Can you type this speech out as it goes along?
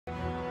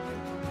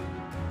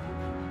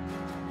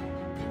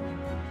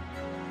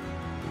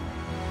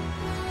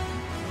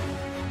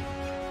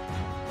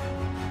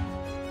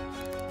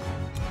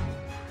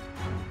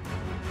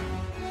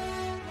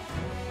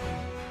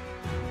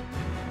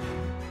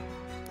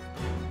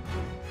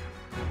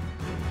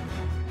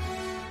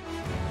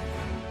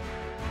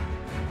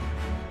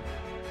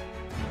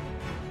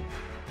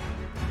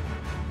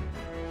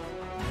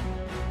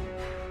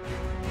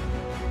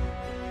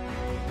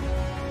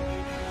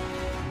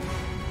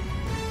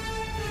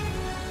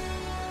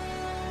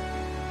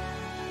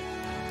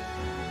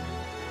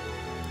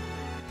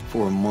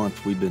For a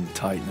month, we've been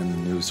tightening the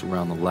noose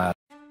around the ladder.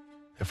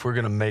 If we're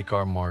gonna make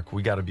our mark,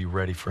 we gotta be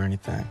ready for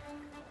anything.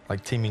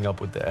 Like teaming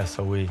up with the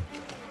SOE,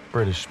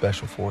 British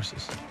Special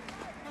Forces.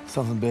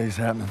 Something big's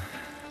happening.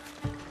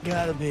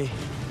 Gotta be.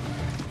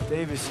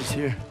 Davis is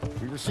here.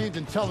 We received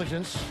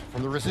intelligence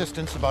from the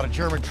Resistance about a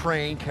German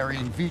train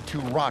carrying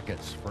V2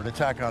 rockets for an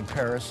attack on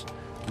Paris,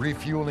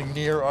 refueling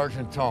near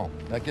Argenton.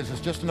 That gives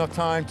us just enough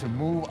time to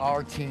move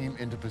our team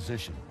into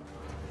position.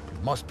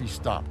 It must be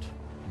stopped.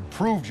 You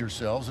proved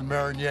yourselves in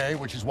Marigny,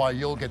 which is why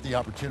you'll get the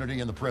opportunity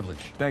and the privilege.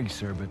 Thank you,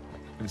 sir, but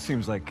it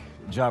seems like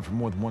a job for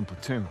more than one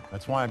platoon.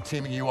 That's why I'm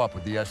teaming you up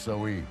with the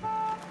SOE.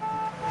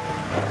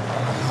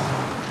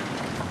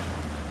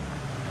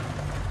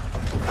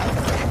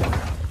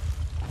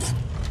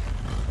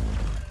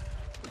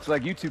 Looks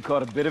like you two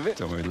caught a bit of it.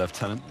 Don't worry,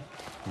 Lieutenant.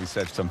 We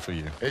saved some for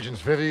you.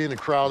 Agents Vivian and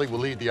Crowley will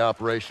lead the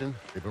operation.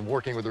 They've been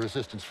working with the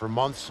Resistance for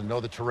months and know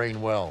the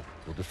terrain well.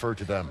 We'll defer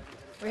to them.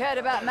 We heard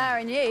about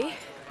Marigny.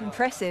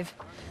 Impressive.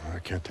 I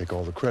can't take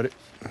all the credit.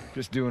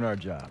 Just doing our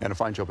job. And a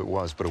fine job it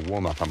was, but a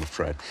warm-up, I'm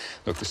afraid.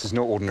 Look, this is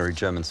no ordinary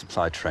German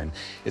supply train.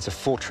 It's a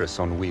fortress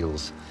on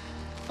wheels.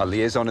 Our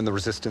liaison in the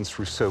Resistance,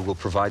 Rousseau, will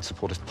provide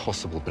support if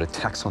possible, but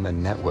attacks on their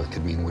network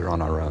could mean we're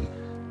on our own.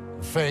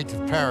 The fate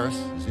of Paris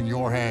is in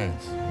your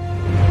hands.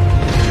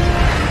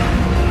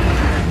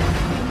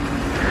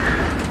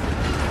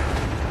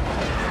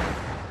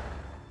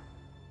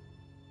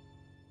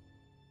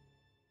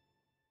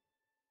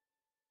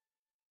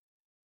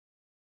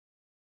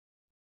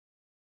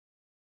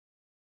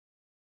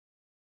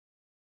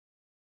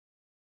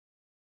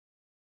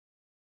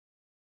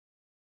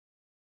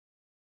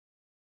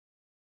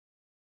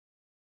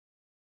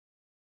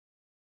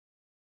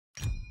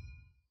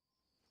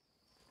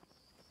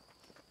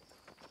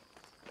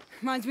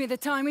 Reminds me of the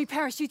time we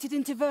parachuted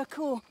into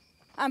Vercors.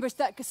 Ambushed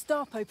that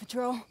Gestapo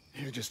patrol.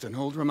 You're just an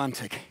old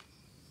romantic.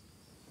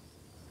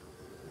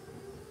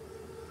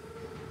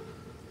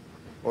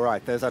 All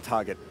right, there's our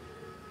target.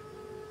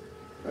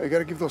 You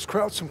gotta give those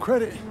crowds some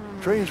credit.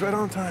 Train's right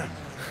on time.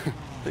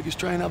 Biggest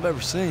train I've ever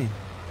seen.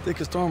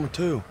 Thickest armor,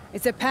 too.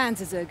 It's a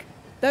Panzerzug.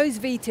 Those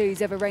V2s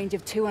have a range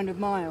of 200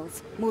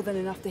 miles. More than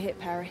enough to hit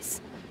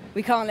Paris.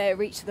 We can't let it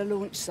reach the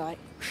launch site.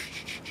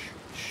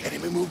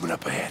 Enemy movement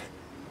up ahead.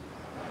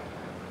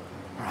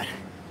 All right,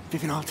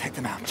 Vivian, I'll take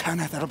them out.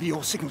 Turner, that'll be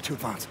your signal to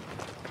advance.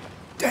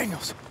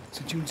 Daniels,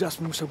 since you and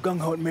Zussman were so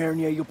gung-ho at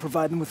Marigny, you'll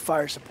provide them with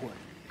fire support.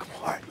 Come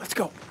on, all right, let's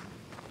go.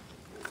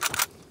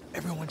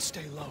 Everyone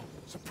stay low.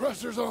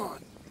 Suppressors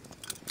on.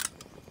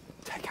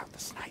 Take out the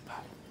sniper.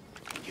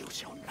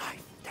 Use your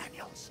knife,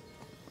 Daniels.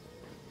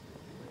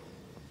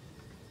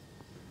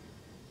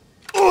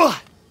 Ugh!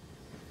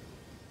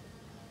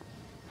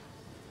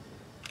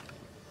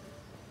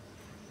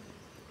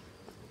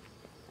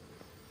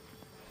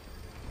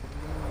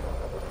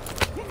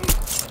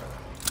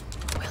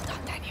 Well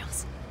done,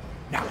 Daniels.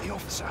 Now the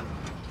officer.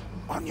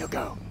 On you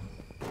go.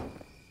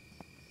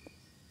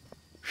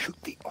 Shoot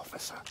the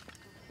officer.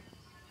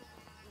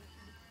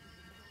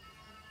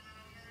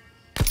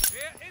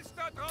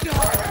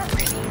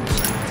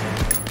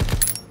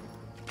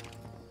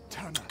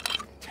 Turner,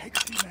 take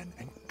 3 men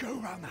and go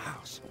around the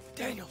house.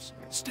 Daniels,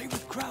 stay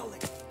with Crowley.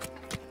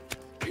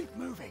 Keep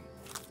moving.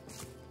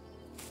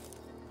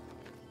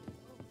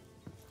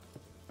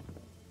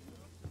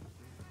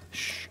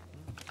 Shh.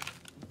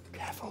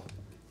 Careful.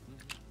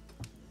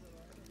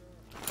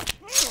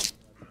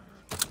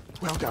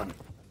 Well done.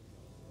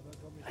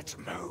 Let's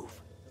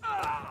move.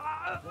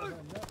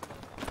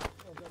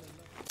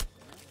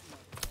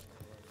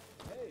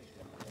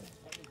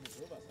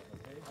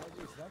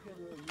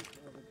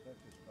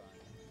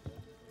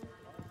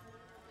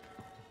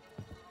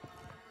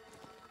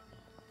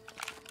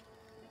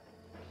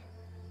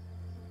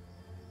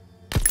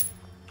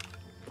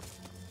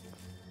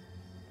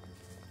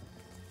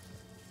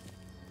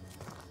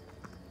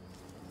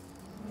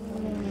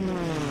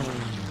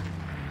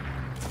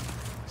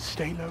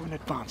 Stay low and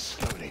advance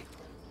slowly.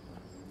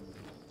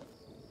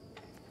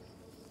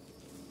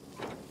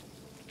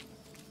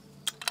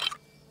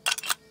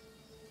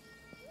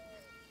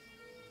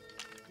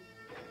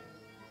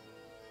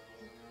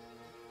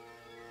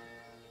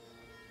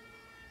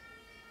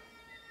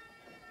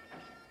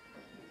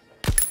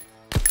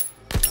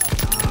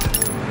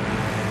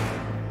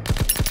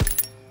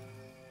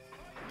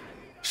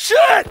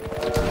 Shit!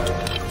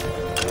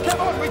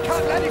 Come on, we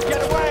can't let it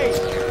get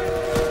away!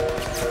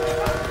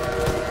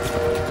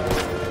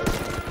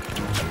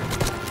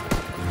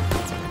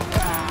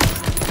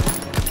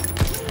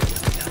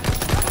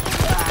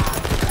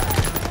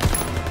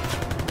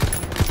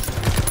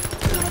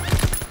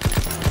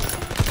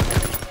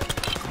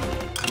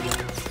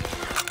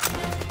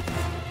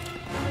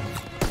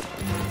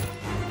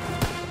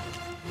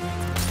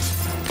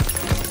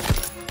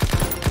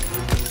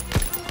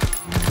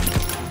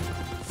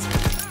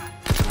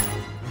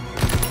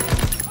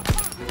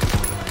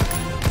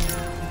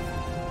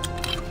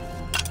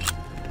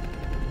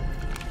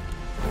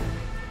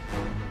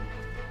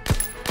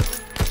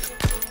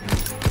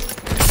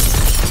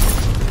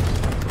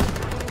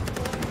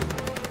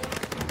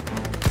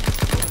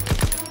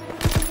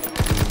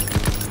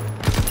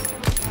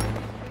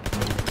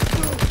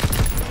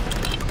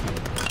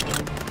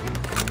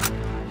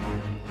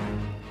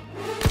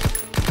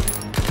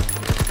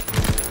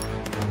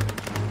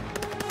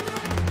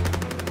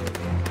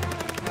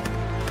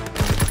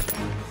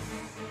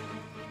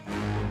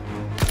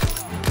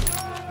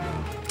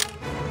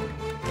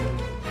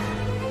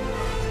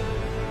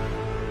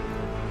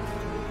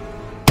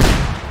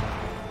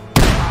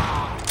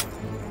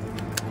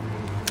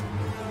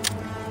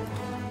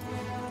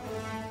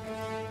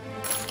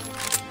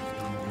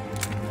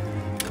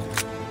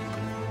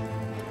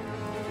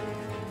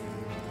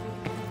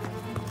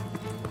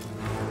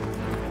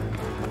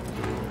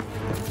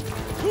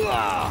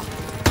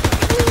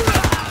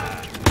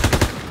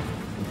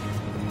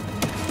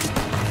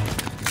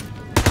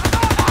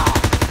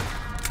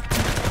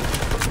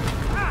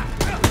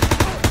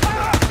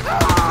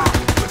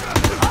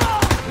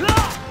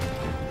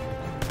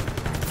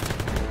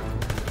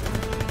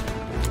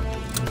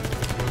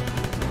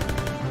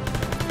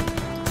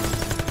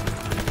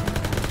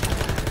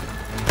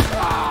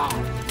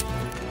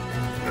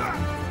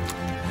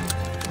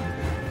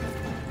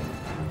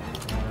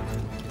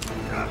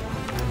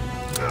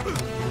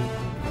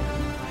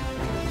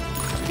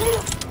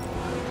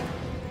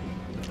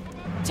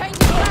 Change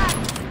of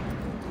plans!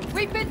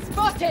 We've been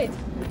spotted!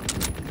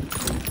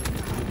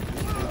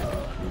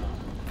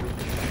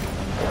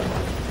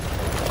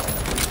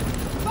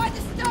 By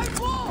the stone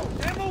wall!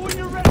 Ammo when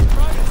you're ready,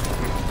 Private!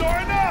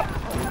 Storing up!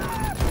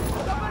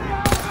 Somebody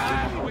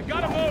help! We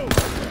gotta move!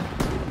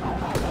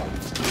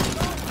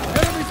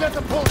 Enemies at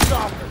the post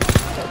office!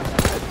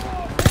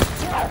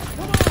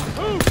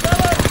 Move,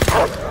 fellas!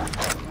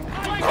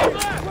 Flank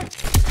left!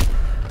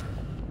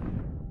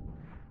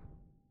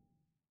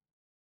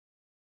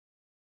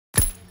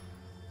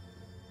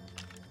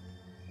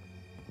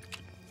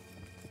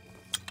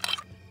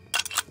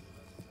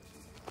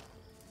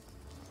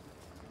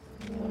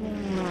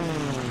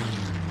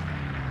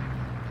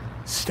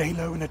 Stay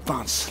low and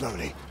advance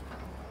slowly.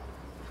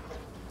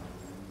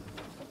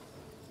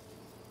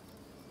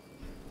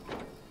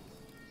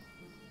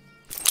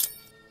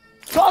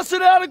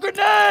 Tossing out a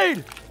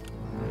grenade!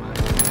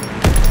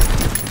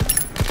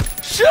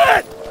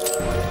 Shit!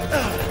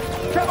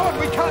 Come on,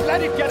 we can't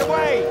let it get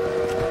away!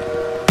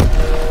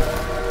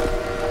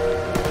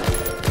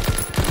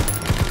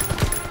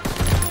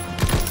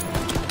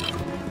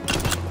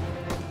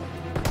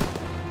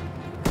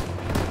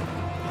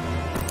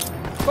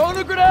 Throwing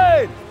a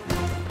grenade!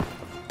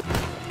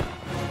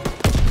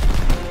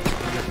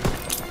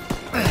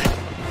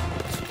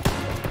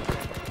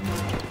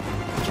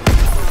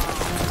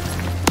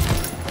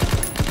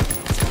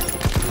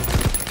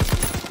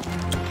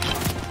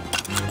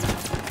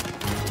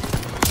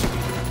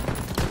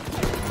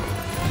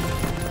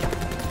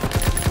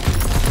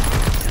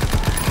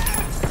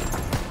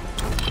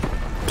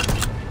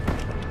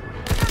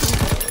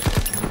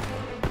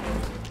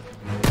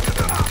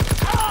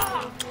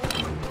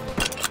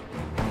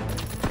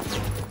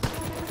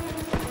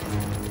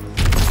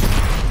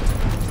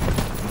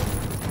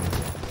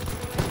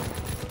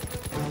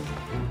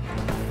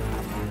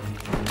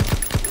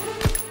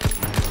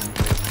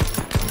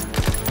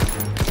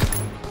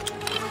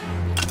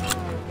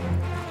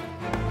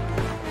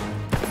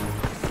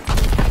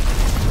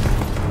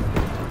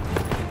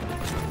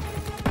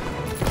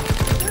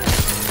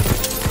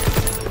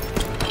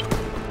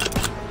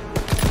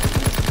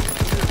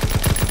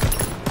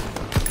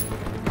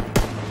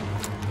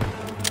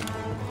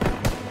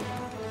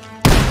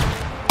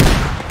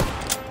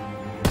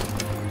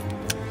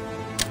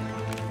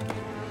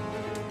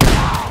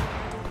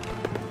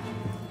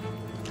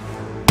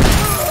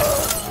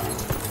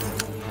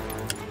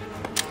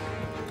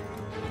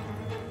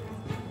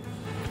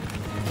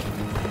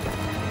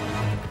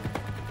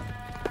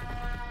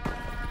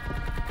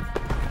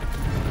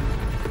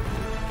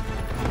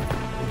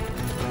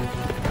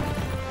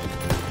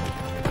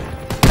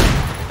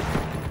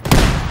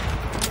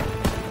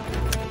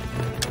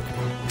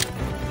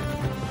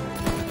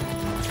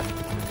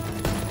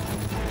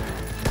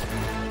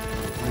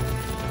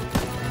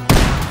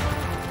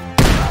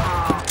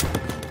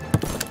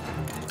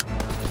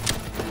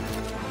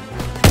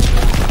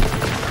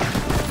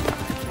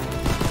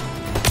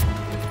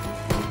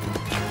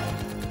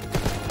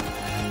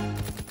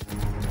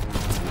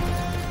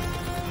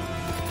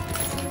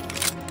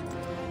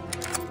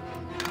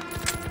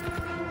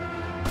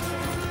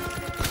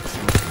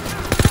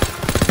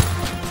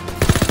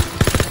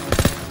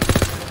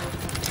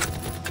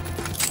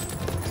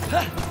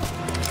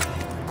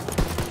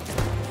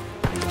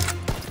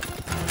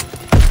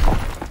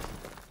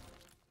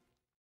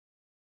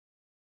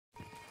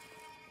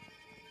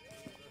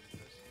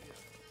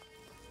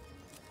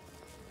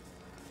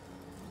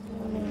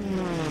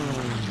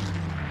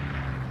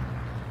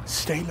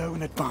 Stay low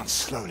and advance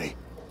slowly.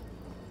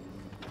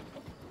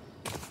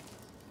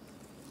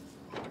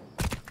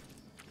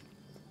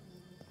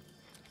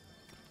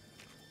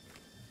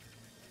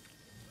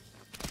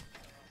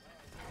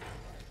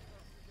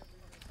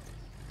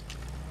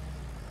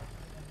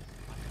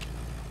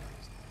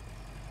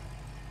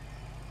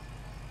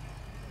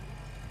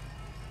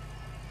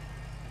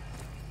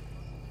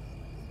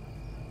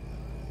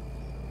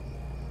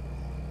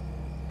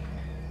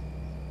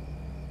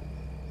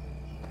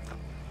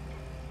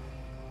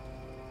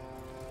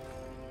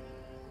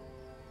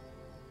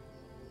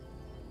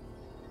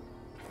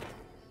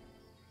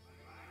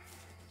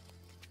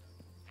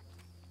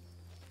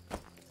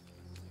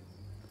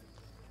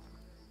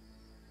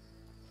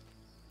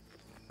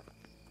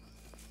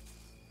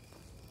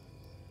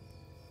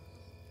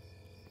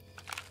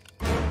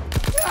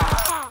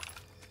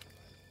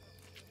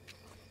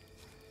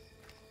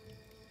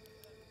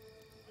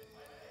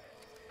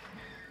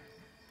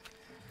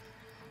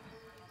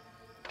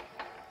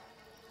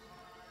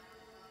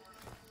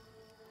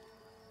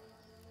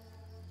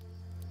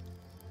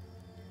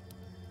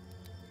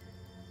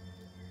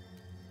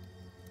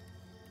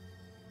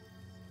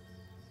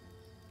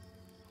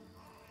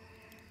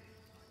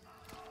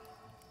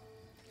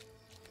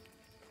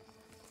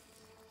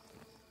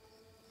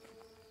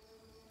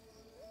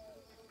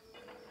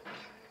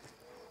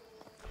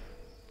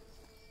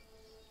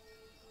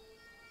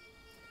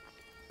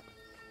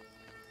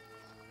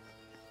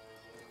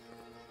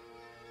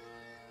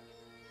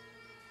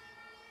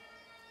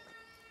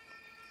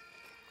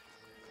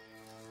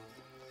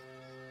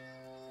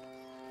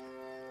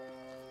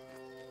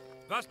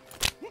 Was?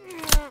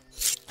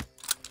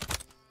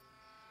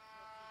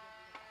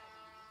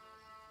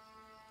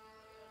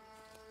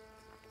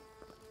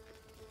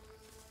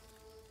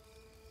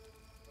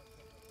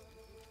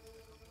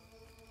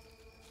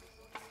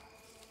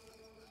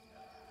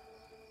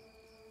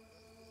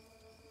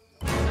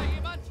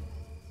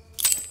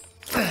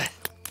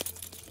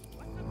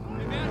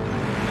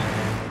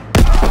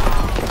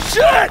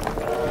 Shit!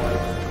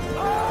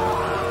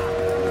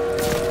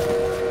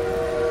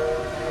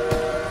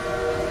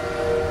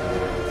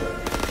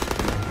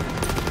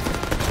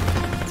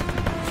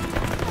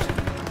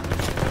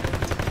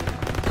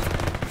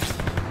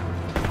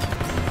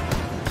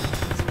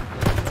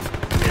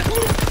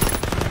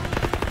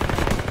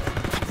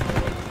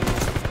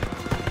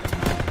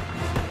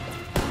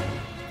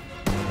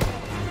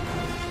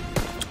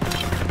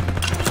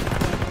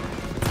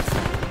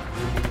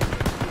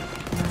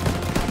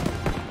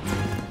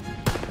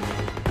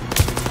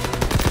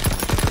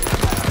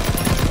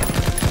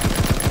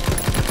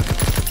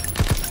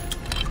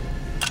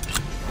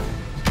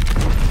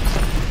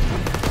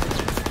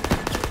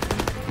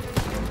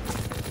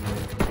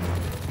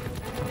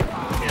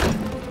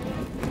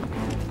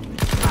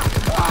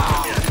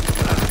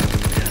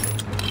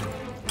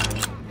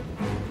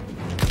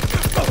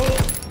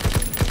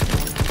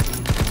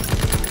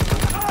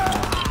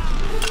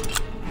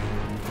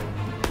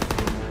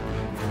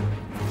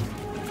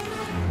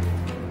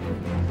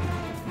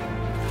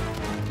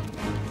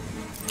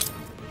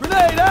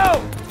 Grenade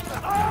out!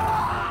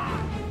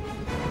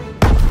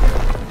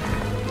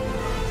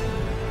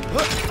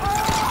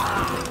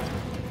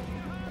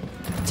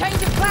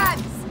 Change of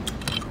plans!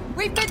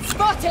 We've been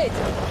spotted!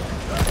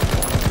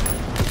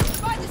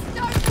 By the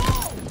stone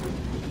wall!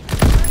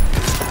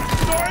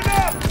 Storing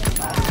up!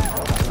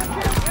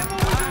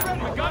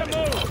 We gotta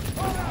move!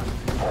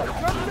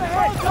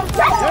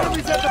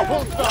 Enemies at the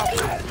pulse stop!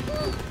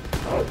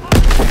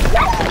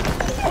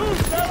 Move,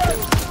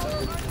 fellas!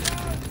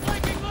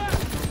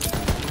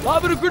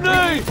 Lobbing a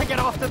grenade! To get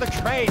off to the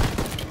train!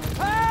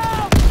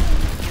 Help!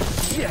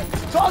 Shit!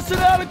 Toss it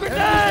out a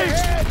grenade!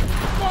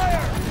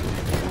 Fire!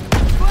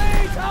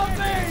 Please help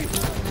me!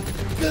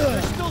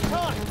 There's still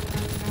time!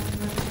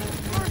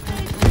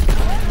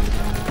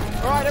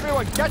 All right,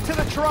 everyone, get to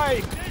the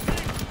train!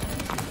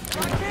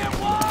 I can't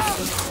walk!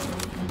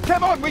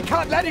 Come on, we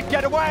can't let it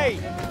get away!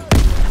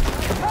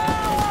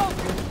 Help!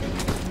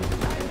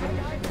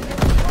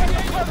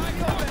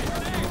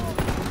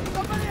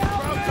 Somebody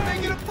help me! I'm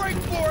making a break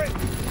for it!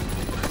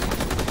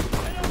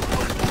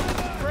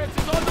 Fritz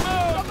is on the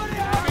move! Somebody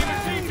help me!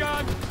 Machine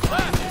gun!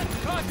 Left!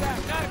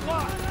 Contact, 9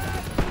 o'clock!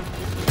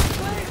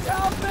 Please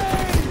help me!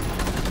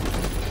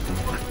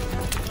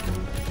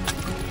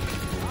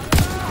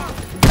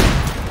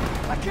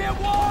 I can't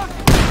walk!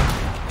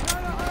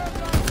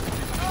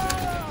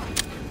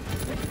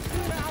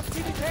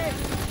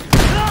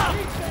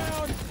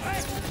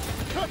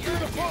 Cut through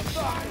the front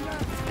side!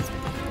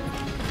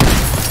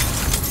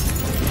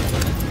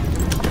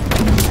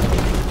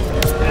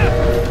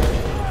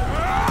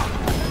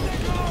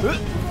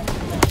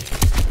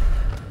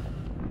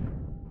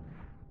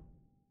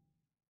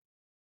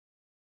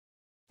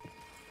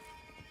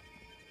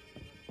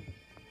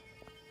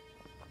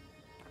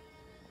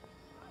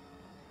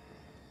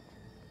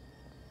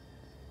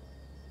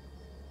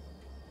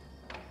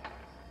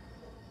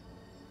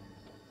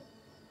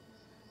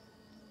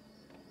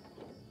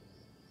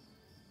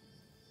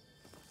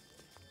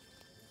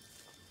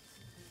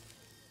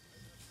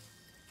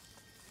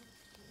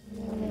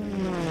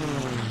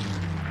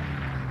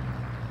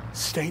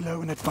 Stay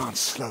low and advance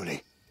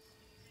slowly.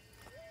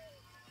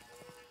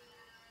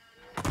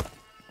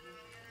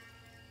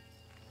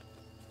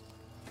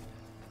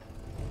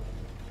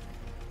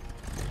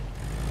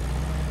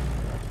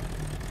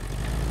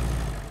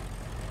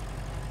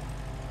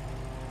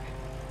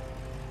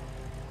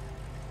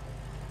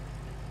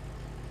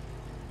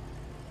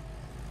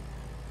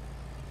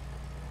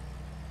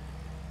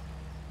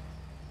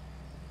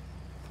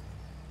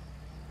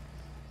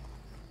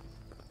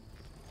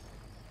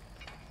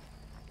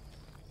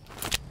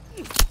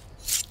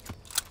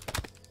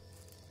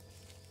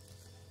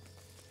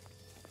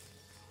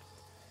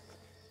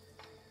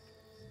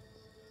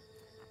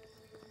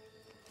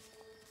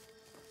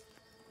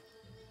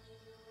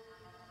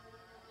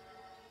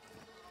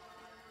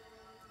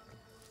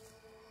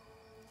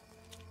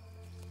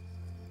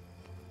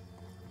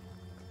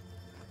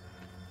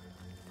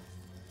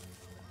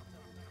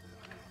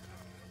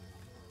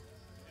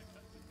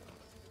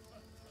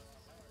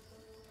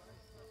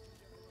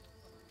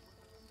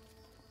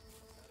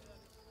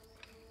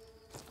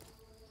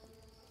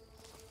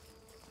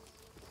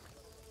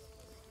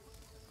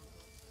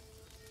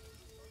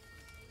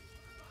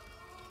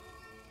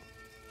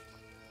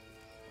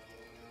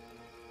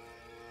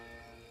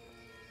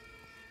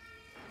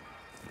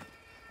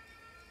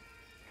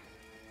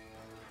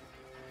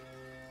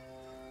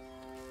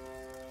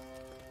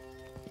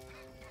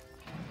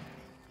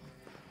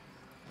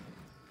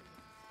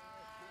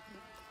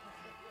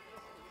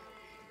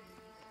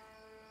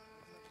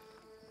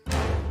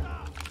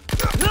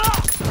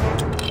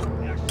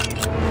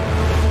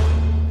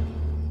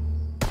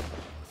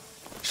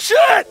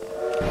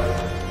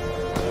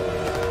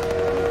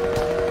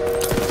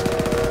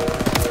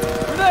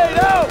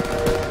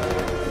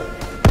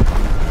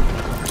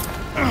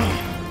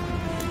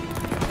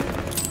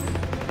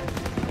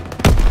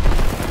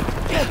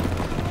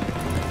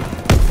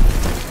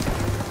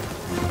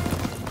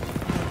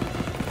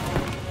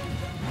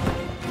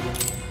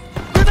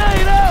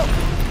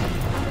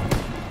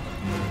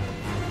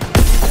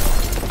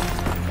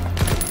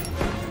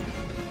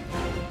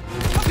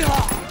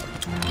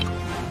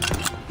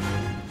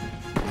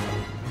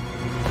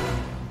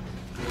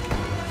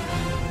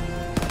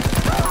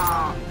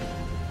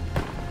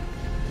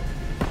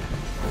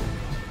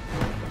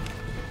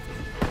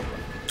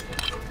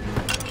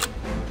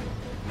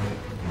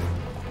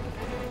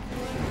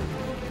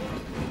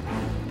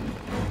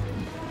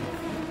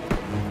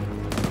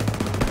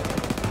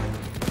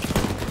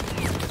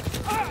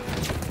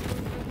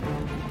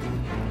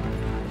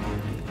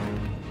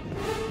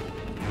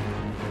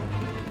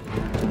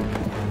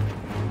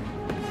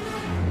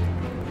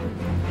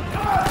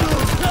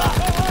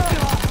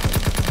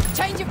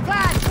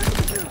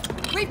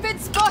 We've been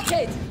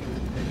spotted!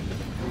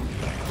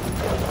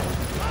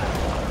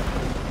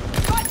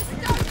 By the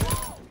stone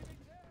wall!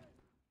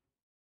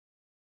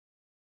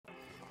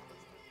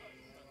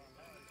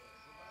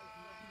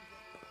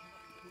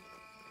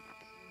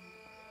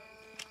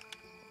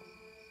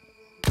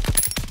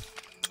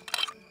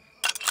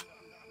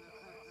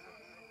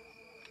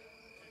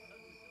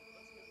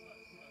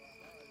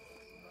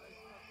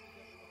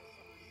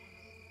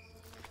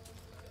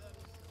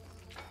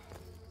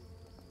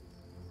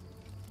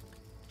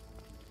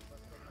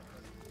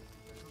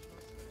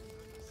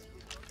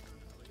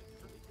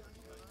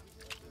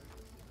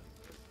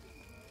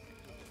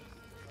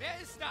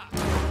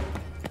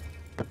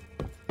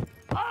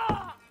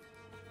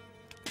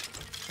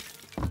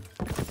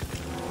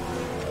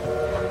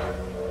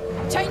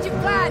 Change of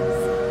plans!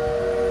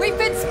 We've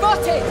been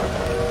spotted!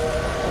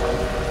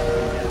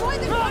 Why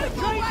the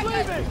train's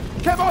leaving!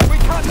 Come on, we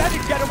can't let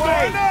him get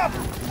away! Enough!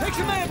 Take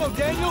some ammo,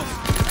 Daniels!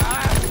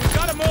 We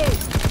gotta move!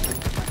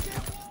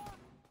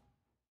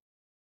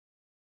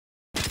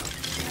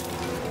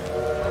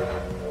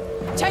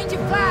 Change of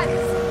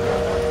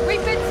plans!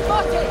 We've been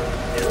spotted!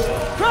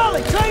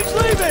 Crowley, train's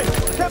leaving!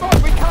 Come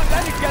on, we can't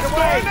let him get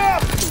away!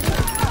 Enough!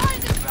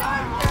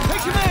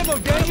 Take some ammo,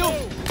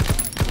 Daniels!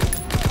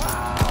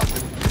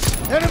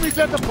 Enemies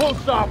at the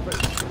post office!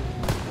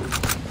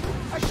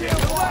 I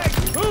shield away!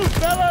 Move,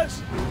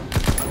 fellas!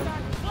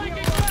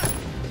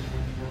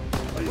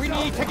 We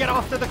need to get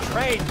off to the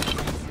train!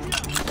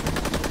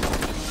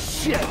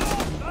 Shit!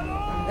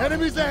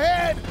 Enemies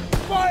ahead!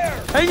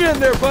 Fire! Hang in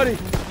there, buddy.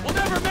 We'll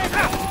never make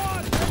it!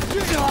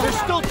 There's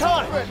still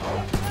time!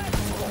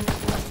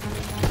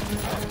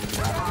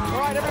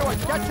 Alright, everyone,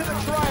 get to the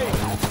train!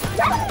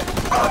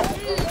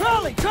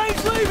 Crowley,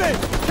 train's leaving!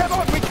 Come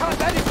on, we can't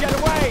let him get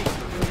away!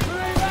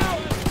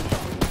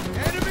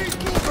 Enemies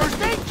move!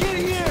 First aid kit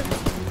here!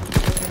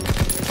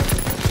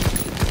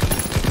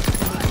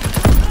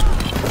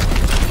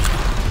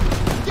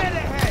 Get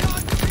ahead!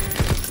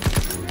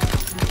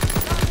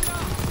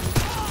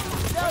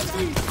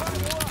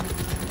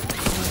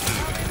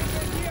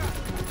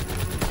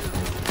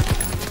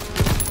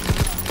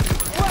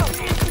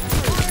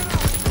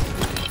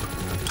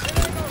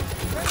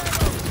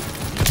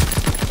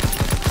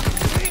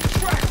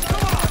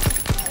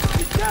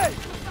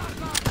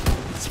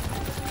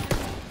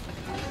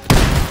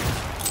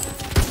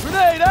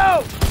 Grenade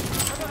out!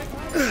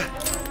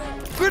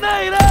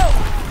 Grenade out!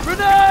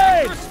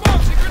 Grenade!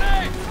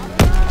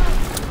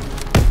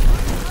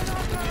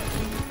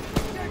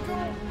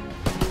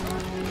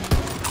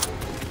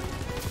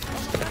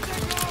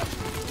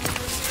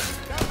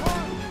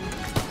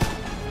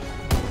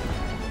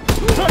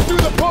 Cut through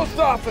the post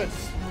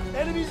office!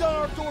 Enemies on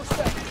our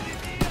doorstep!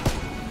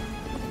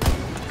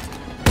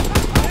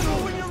 Ammo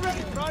when you're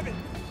ready, Private!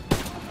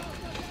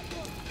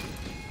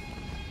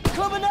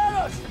 Coming at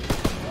us!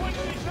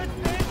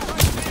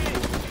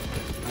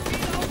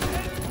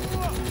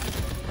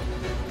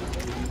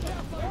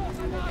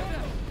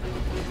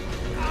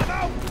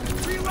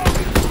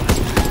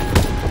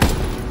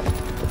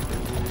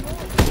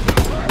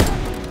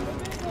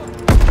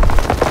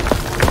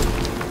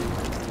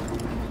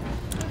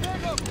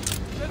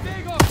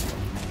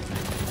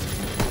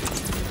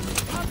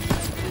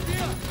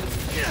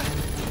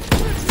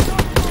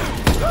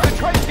 The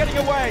train's getting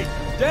away!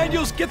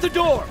 Daniels, get the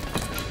door!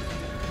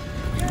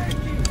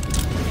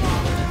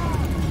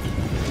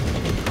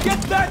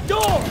 Get that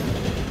door!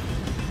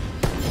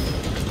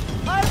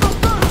 I have a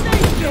first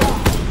aid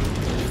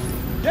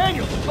kit!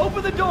 Daniels,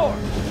 open the door!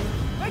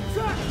 Right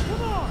track,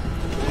 come on!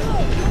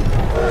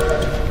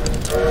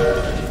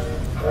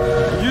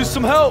 Use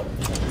some help!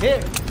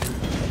 Here.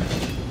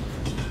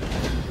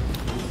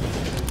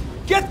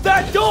 Get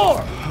that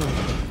door!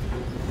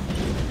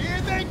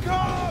 Here they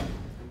come!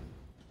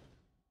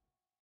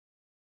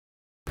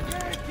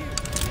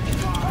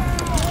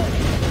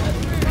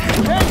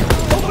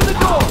 Daniels, open the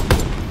door!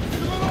 To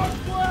the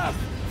northwest!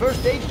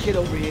 First aid kit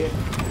over here.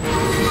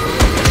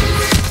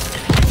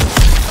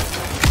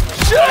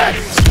 Shit!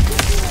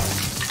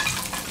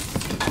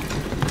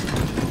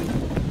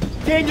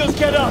 Daniels,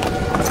 get up!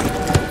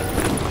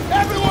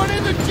 Everyone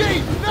in the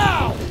Jeep,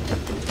 now!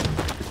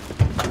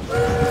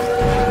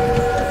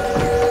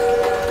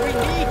 We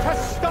need to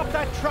stop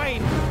that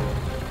train!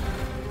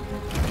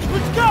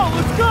 Let's go!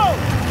 Let's go!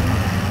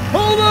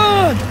 Hold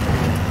on!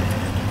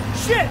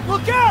 Shit,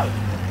 look out!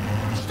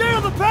 Stay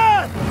on the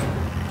path!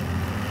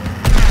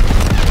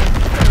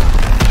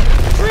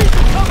 Trees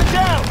are coming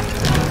down!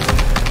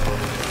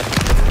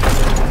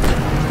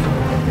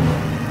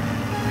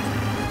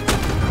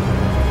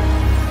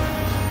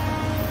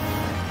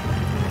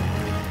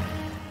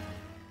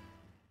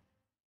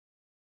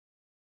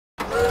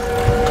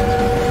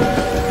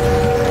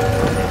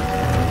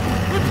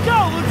 Let's go!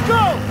 Let's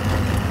go!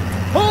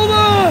 Hold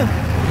on!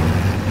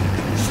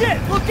 Shit,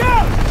 look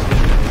out!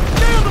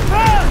 Stay on the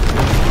path!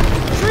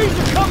 Trees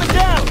are coming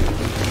down!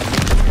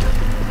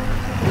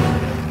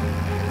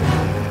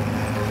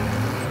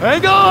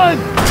 Hang on!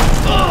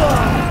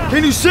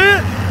 Can you see it?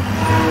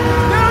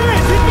 There it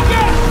is! Hit the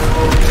gas!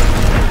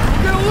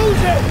 We're gonna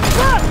lose it!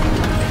 Left!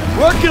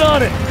 Working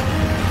on it!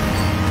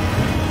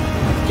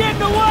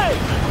 Getting away!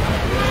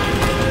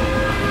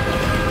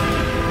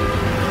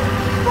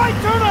 Right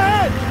turn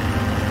ahead!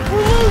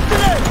 We're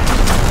losing it!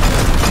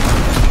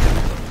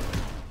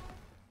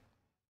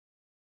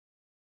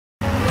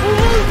 We're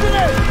losing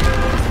it!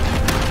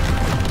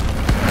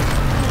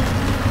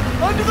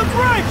 Under the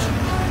bridge!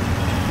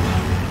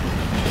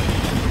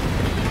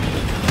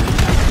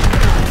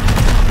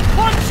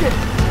 Punch it!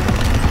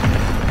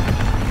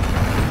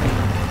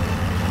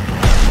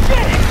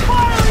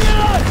 Firing at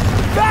us!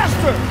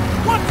 Faster!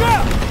 Watch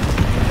out!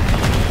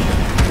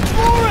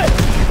 For it!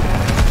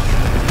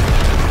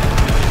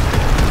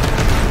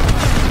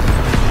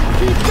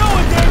 Keep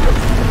going, David!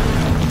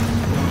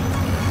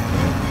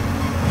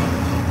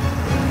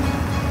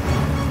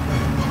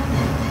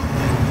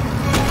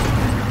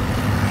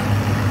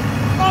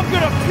 I'm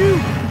gonna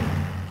puke!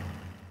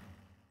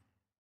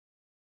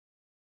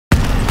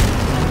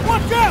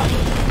 Watch out!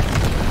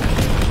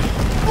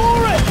 For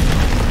it!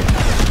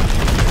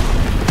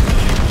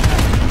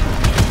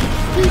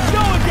 Keep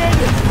going,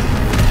 David!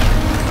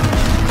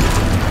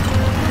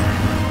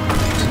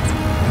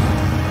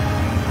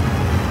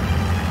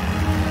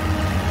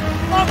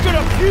 I'm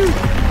gonna puke!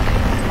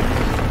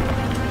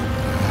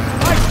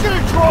 I should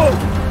have drove!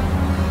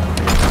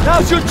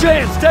 Now's your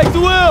chance! Take the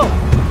wheel!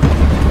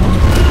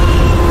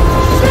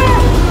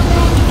 Shit!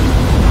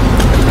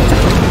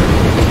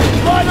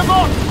 Line them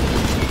up!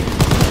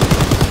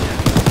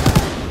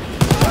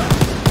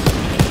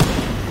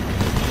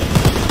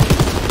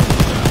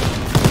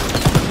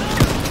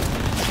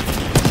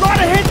 Try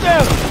to hit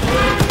them!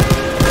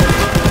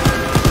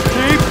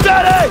 Keep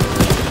steady!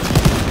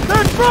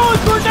 They're throwing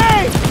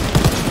grenades!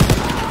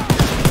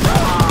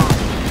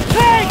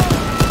 Hey!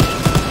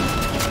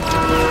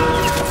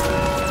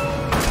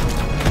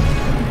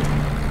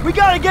 We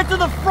gotta get to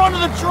the front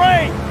of the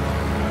train!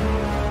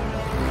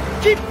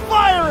 Keep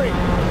firing!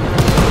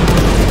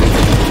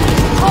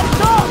 Up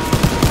top!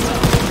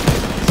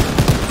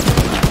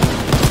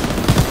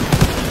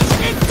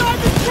 Inside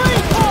the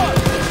train car!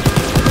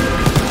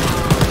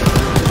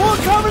 More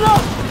coming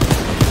up!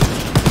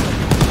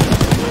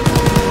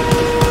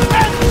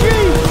 SG!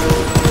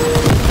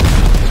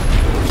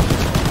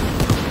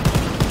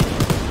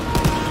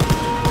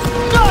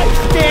 Nice,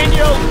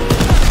 Daniel!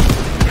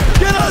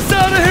 Get us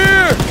out of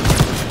here!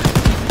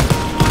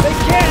 They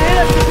can't hit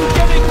us if we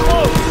get in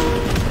close!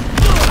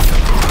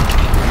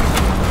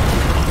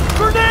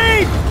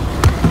 Grenade!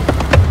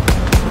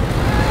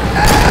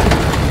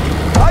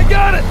 I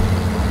got it!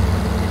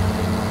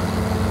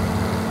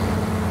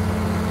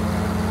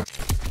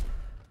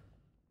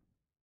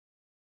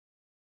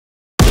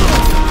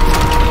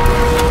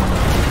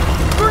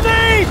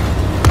 Grenade!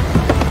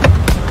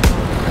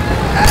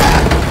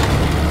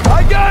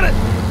 I got it!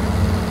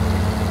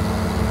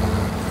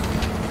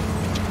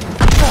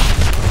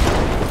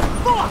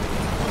 Fuck!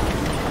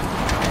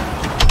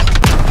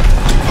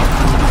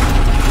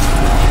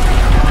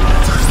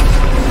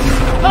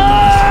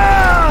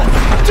 Ah!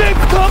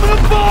 Jeep's coming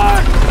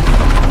apart!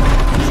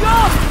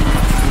 Jump!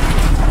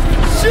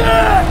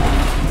 Shit!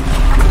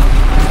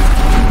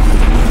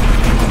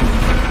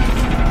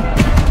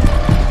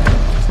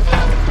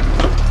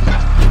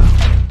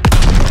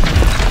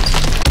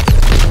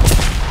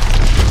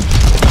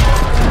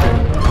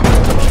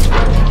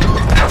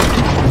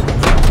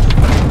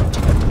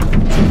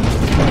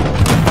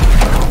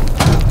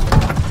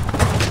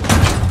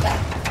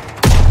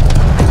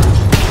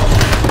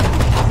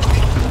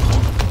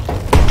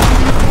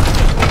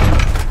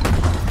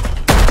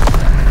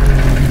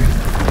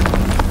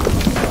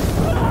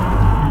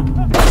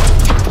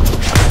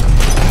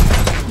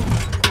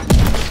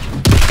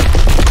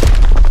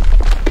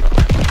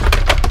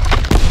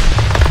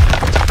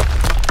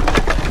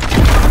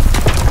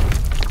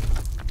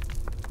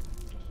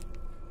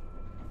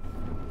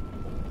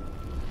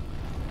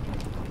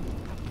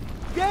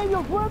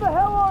 Daniel, where the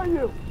hell are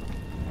you?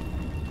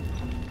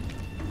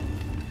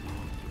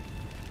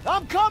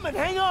 I'm coming,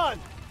 hang on!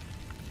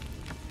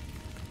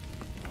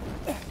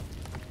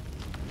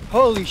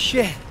 Holy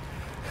shit.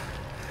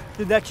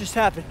 Did that just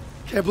happen?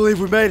 Can't believe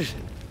we made it.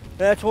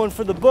 That's one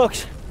for the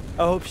books.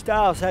 I hope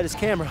Styles had his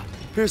camera.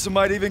 Pearson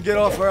might even get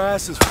off our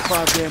asses for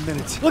 5 damn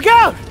minutes. Look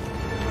out!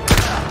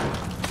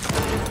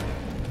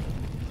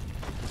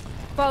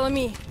 Follow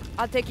me.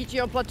 I'll take you to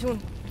your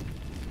platoon.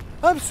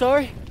 I'm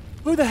sorry.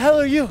 Who the hell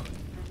are you?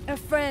 A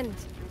friend.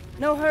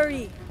 No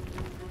hurry.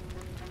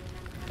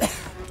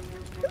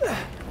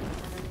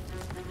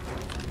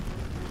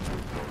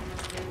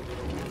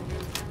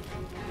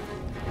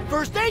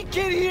 First aid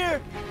kit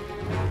here!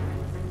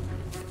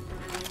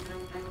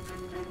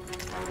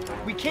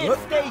 We can't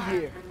stay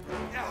here.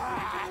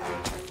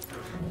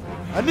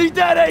 I need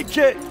that aid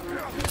kit!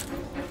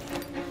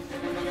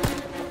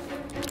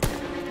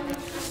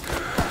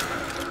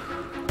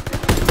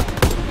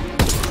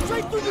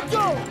 Straight through the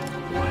door!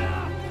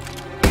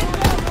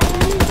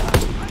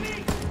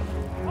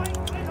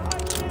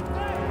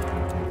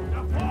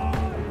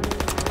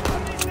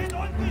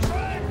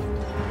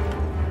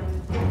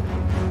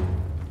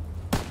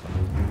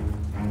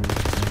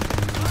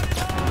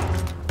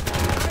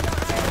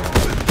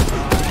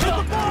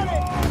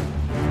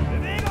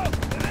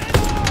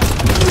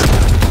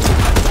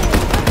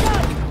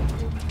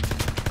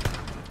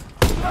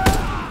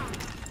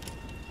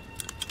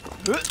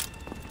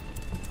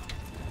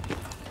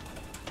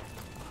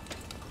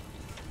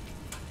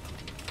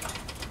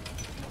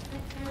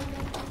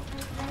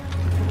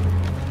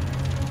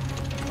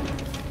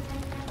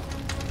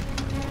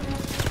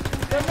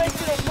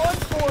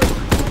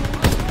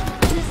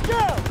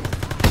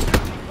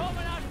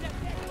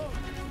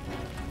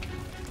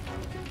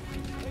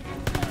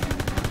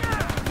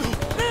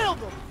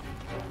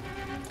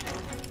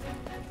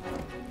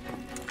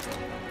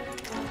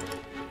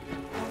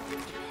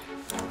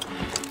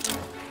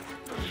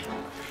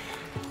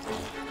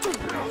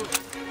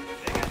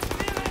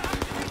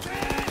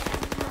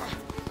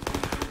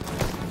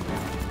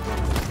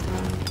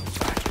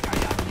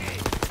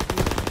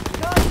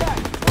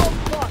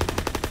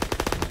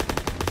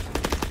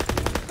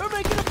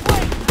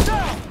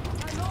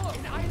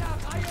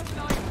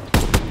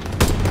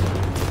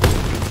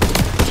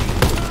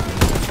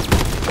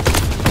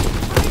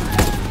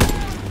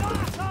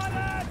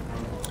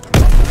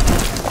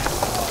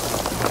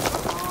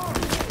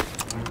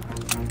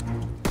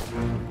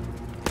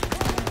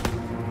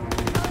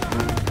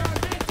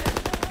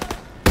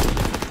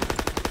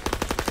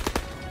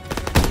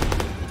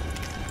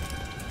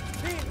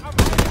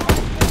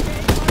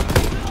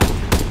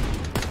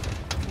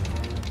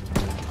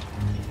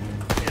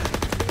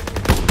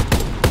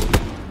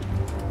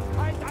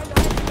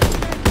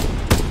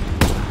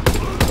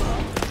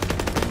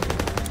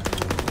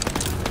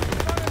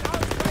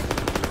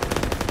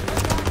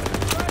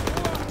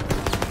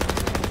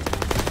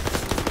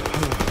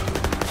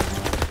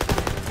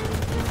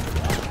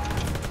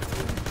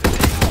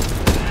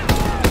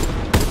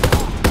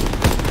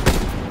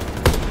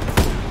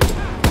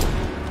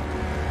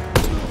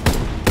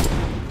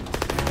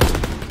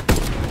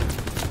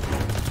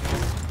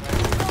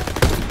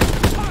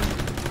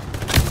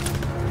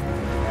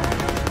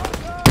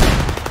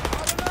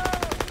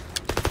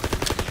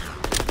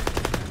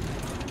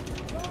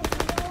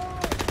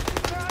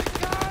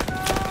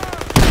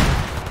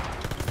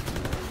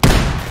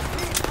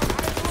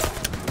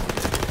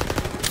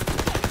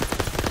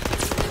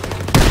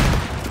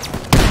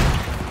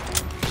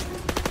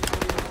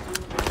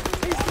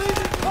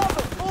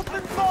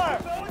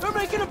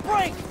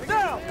 flank!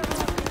 Now!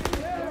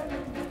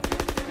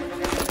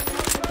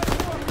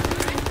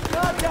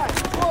 Contact!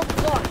 12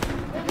 o'clock!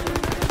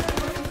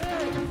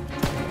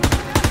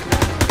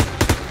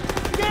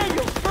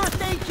 Daniel,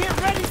 first aid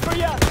kit ready for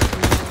you!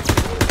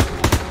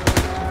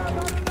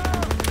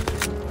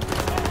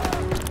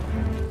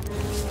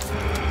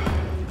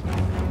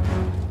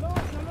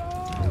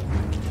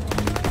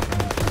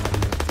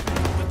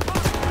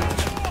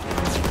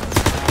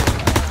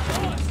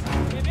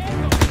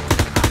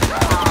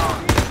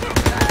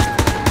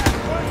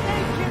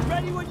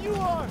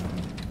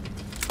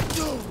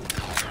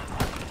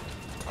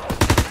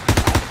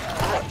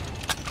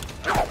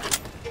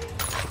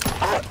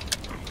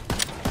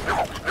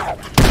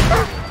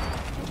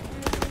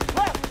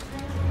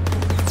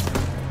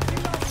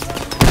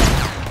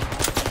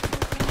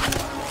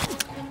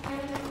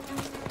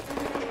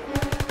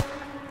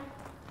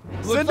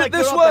 Send it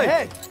this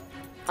way!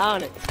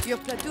 On it. Your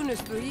platoon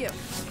is through here.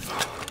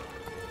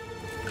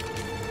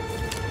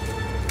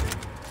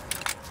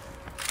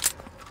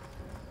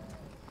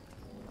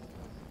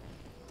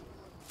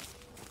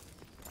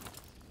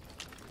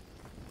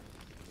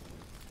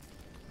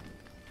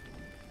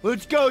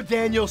 Let's go,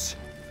 Daniels.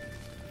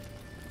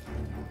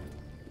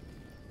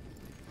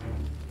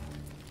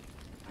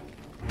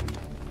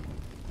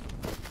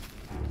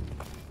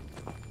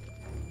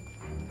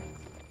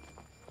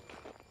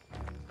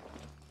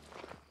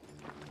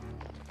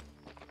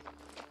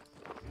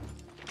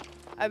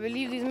 I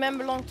believe these men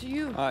belong to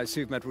you. I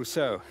see you've met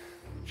Rousseau.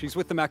 She's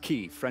with the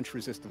Marquis, French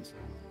resistance.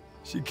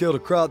 She killed a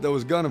crowd that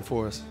was gunning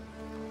for us.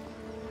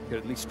 You could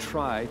at least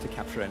try to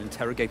capture and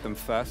interrogate them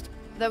first.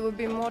 There would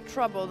be more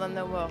trouble than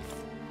they're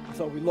worth. I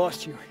thought we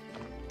lost you.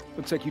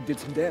 Looks like you did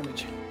some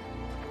damage.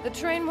 The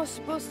train was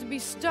supposed to be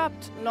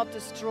stopped, not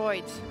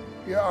destroyed.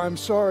 Yeah, I'm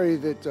sorry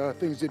that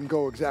things didn't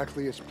go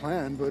exactly as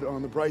planned, but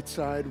on the bright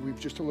side, we've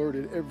just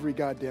alerted every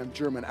goddamn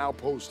German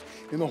outpost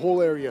in the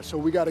whole area, so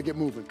we gotta get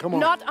moving. Come on.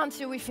 Not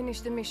until we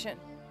finish the mission.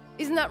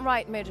 Isn't that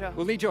right, Major?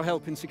 We'll need your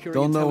help in securing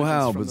Don't know intelligence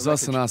how, from but the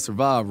Zus and I wreckage.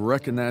 survived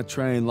wrecking that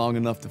train long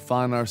enough to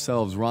find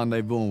ourselves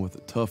rendezvousing with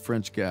a tough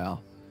French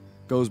gal.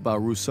 Goes by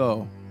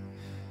Rousseau.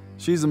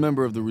 She's a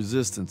member of the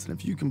Resistance, and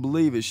if you can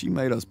believe it, she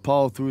made us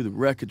paw through the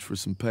wreckage for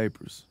some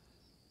papers.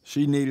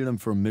 She needed them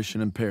for a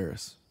mission in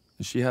Paris,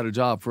 and she had a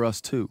job for us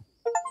too.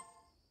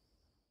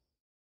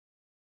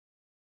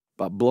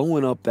 By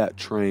blowing up that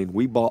train,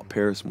 we bought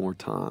Paris more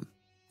time.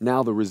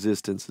 Now the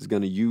Resistance is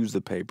going to use the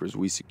papers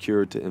we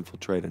secured to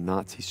infiltrate a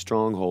Nazi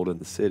stronghold in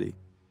the city.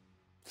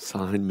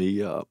 Sign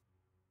me up.